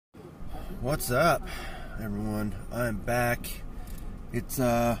What's up, everyone? I'm back. It's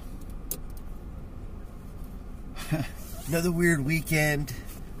another weird weekend.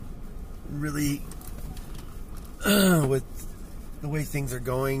 Really, with the way things are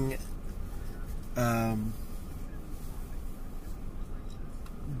going,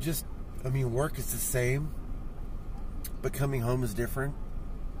 work is the same, but coming home is different.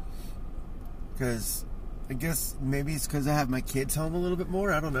 Because I guess maybe it's because I have my kids home a little bit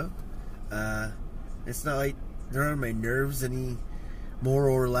more. I don't know. It's not like they're on my nerves any more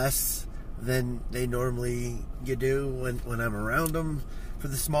or less than they normally do when I'm around them for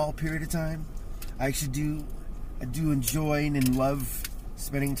the small period of time. I do enjoy and love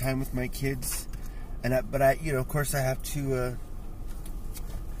spending time with my kids, but of course I have to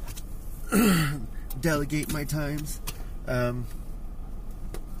delegate my times.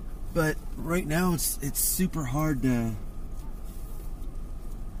 But right now it's super hard to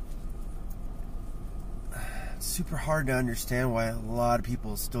understand why a lot of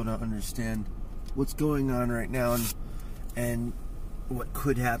people still don't understand what's going on right now and what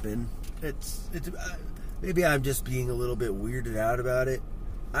could happen. It's maybe I'm just being a little bit weirded out about it.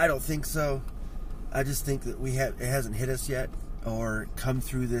 I don't think so. I just think that it hasn't hit us yet or come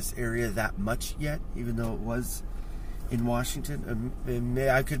through this area that much yet, even though it was in Washington. And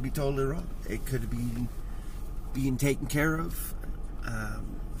I could be totally wrong. It could be being taken care of.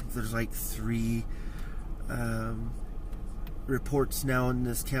 There's like 3 reports now in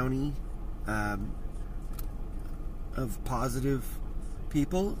this county of positive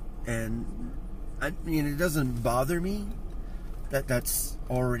people, and it doesn't bother me that that's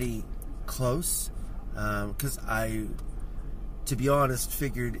already close, because I, to be honest,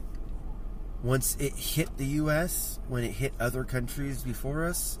 figured once it hit the U.S., when it hit other countries before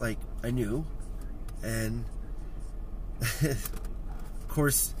us, like, I knew. And of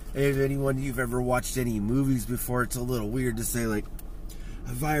course, if anyone you've ever watched any movies before, it's a little weird to say, like,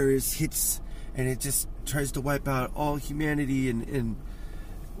 a virus hits and it just tries to wipe out all humanity, and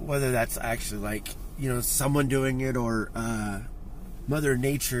whether that's actually like, someone doing it or Mother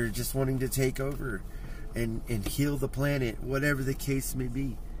Nature just wanting to take over and heal the planet, whatever the case may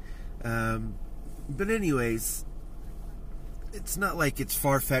be. But anyways, it's not like it's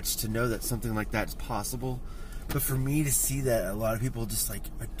far-fetched to know that something like that is possible. But for me to see that a lot of people just like,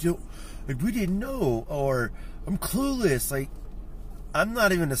 we didn't know, or I'm clueless. Like, I'm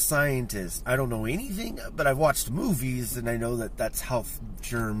not even a scientist. I don't know anything, but I've watched movies and I know that that's how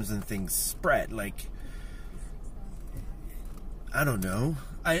germs and things spread. Like, I don't know.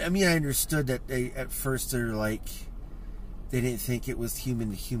 I mean, I understood that at first they're like, they didn't think it was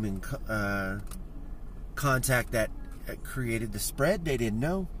human-to-human contact that created the spread. They didn't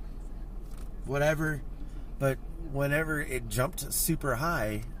know. Whatever. But whenever it jumped super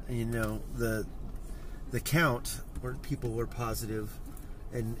high, the count where people were positive,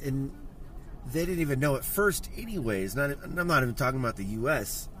 and they didn't even know at first anyways. I'm not even talking about the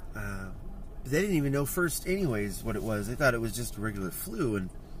U.S. They didn't even know first anyways what it was. They thought it was just a regular flu,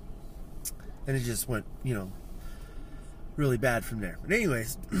 and it just went, really bad from there. But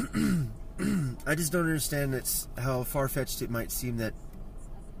anyways, I just don't understand how far-fetched it might seem that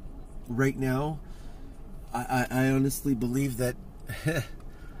right now, I honestly believe that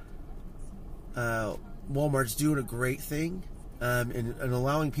Walmart's doing a great thing in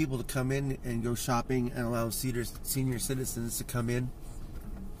allowing people to come in and go shopping, and allowing senior citizens to come in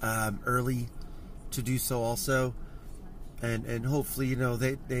early to do so also, and hopefully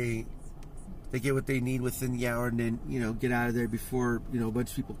they get what they need within the hour, and then get out of there before a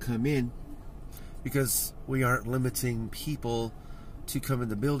bunch of people come in, because we aren't limiting people to come in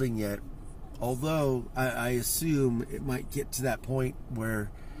the building yet. Although I assume it might get to that point where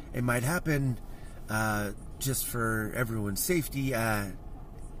it might happen just for everyone's safety.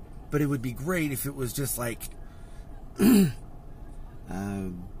 But it would be great if it was just like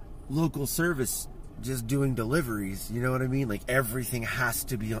local service just doing deliveries. You know what I mean? Like, everything has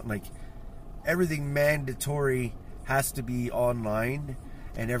to be like, everything mandatory has to be online,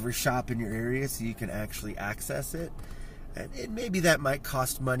 and every shop in your area, so you can actually access it. And maybe that might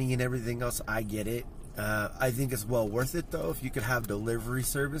cost money and everything else. I get it. I think it's well worth it, though, if you could have delivery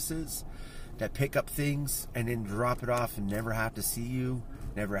services that pick up things and then drop it off and never have to see you,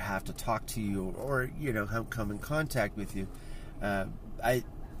 never have to talk to you, or come in contact with you. I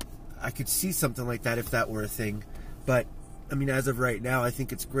could see something like that if that were a thing. But I mean, as of right now, I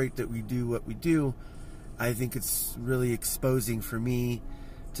think it's great that we do what we do. I think it's really exposing for me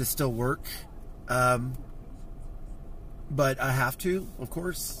to still work. But I have to, of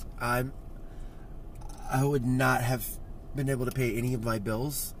course. I would not have been able to pay any of my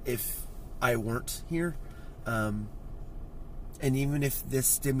bills if I weren't here. And even if this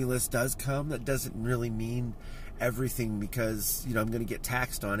stimulus does come, that doesn't really mean everything, because, I'm going to get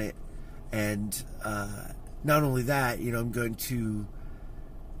taxed on it. And not only that, I'm going to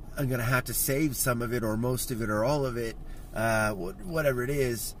have to save some of it, or most of it, or all of it, whatever it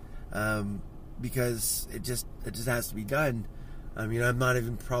is, because it just has to be done. I mean, I'm not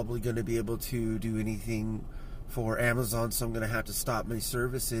even probably going to be able to do anything for Amazon, so I'm going to have to stop my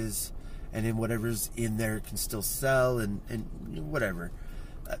services, and then whatever's in there can still sell, and whatever.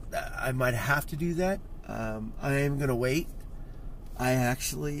 I might have to do that. I am going to wait. I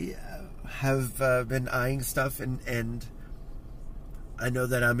actually have been eyeing stuff, and I know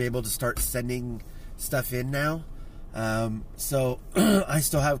that I'm able to start sending stuff in now. So I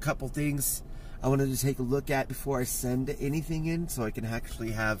still have a couple things I wanted to take a look at before I send anything in, so I can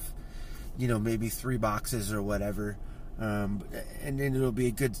actually have, maybe 3 boxes or whatever. And then it'll be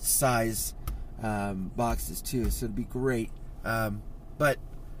a good size boxes too, so it'd be great. But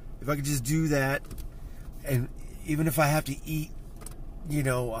if I could just do that, and even if I have to eat,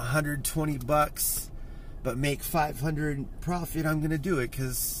 $120, but make $500 profit, I'm gonna do it,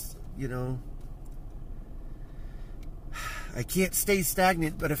 because I can't stay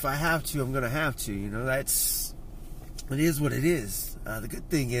stagnant. But if I have to, I'm gonna have to. It is what it is. The good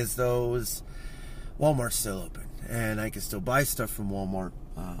thing is, though, is Walmart's still open, and I can still buy stuff from Walmart.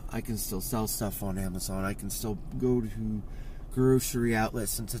 I can still sell stuff on Amazon. I can still go to grocery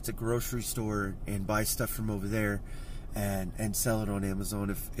outlets, since it's a grocery store, and buy stuff from over there, and sell it on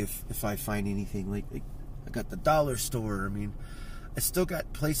Amazon if I find anything. Like I got the dollar store. I mean, I still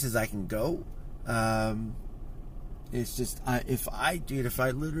got places I can go. It's just, if I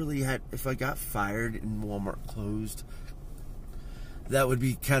got fired and Walmart closed, that would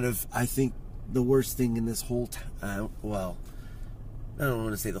be kind of, I think, the worst thing in this whole town. Well, I don't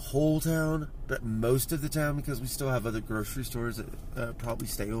want to say the whole town, but most of the town, because we still have other grocery stores that probably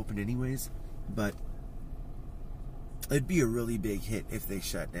stay open anyways. But it'd be a really big hit if they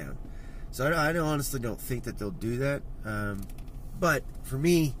shut down. So I honestly don't think that they'll do that. But for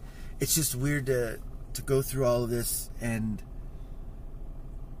me, it's just weird to go through all of this, and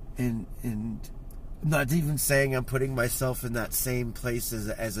I'm not even saying I'm putting myself in that same place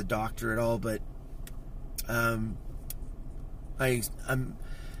as a doctor at all, but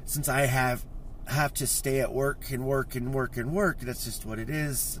since I have to stay at work, that's just what it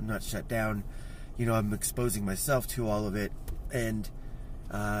is. I'm not shut down. I'm exposing myself to all of it, and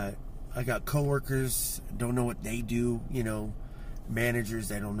I got coworkers, don't know what they do. Managers,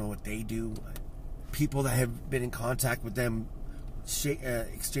 they don't know what they do. People that have been in contact with them,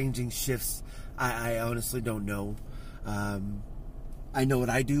 exchanging shifts, I honestly don't know. I know what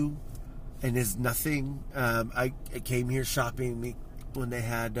I do, and there's nothing. I came here shopping when they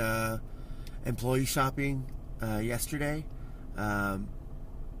had employee shopping yesterday, and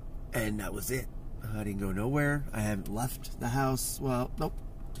that was it. I didn't go nowhere. I haven't left the house. Well, nope,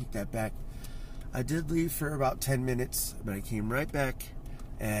 take that back. I did leave for about 10 minutes, but I came right back,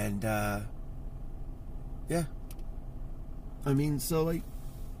 and yeah. I mean, so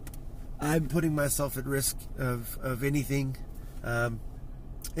I'm putting myself at risk of anything, and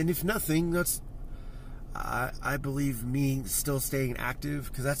if nothing, I believe me still staying active,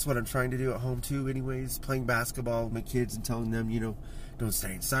 because that's what I'm trying to do at home too anyways, playing basketball with my kids and telling them, don't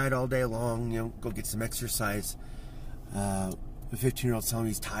stay inside all day long, go get some exercise. The 15-year-old's telling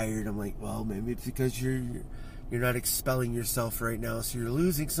me he's tired. I'm like, well, maybe it's because you're not expelling yourself right now, so you're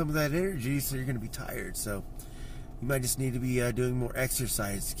losing some of that energy, so you're going to be tired. So you might just need to be doing more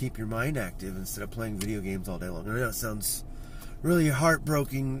exercise to keep your mind active instead of playing video games all day long. I know it sounds really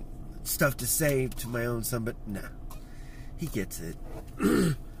heartbroken stuff to say to my own son, but nah, he gets it.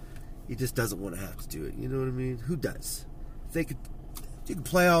 He just doesn't want to have to do it. You know what I mean? Who does? If you could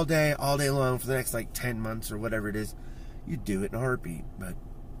play all day long for the next 10 months or whatever it is, you'd do it in a heartbeat. But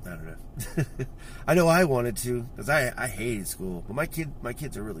I don't know. I know I wanted to, because I hated school, but my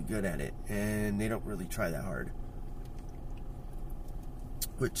kids are really good at it, and they don't really try that hard,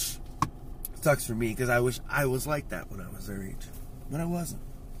 which sucks for me, because I wish I was like that when I was their age, but I wasn't.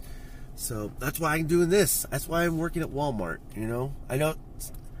 So that's why I'm doing this. That's why I'm working at Walmart. I know,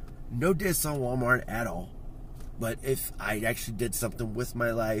 no diss on Walmart at all, but if I actually did something with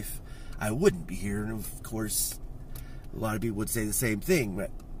my life, I wouldn't be here. And of course, a lot of people would say the same thing,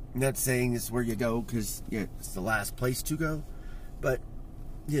 but I'm not saying it's where you go, because it's the last place to go. But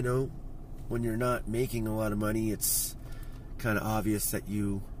when you're not making a lot of money, it's kind of obvious that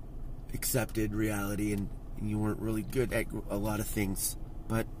you accepted reality, and you weren't really good at a lot of things.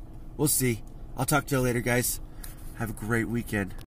 But we'll see. I'll talk to you later, guys. Have a great weekend.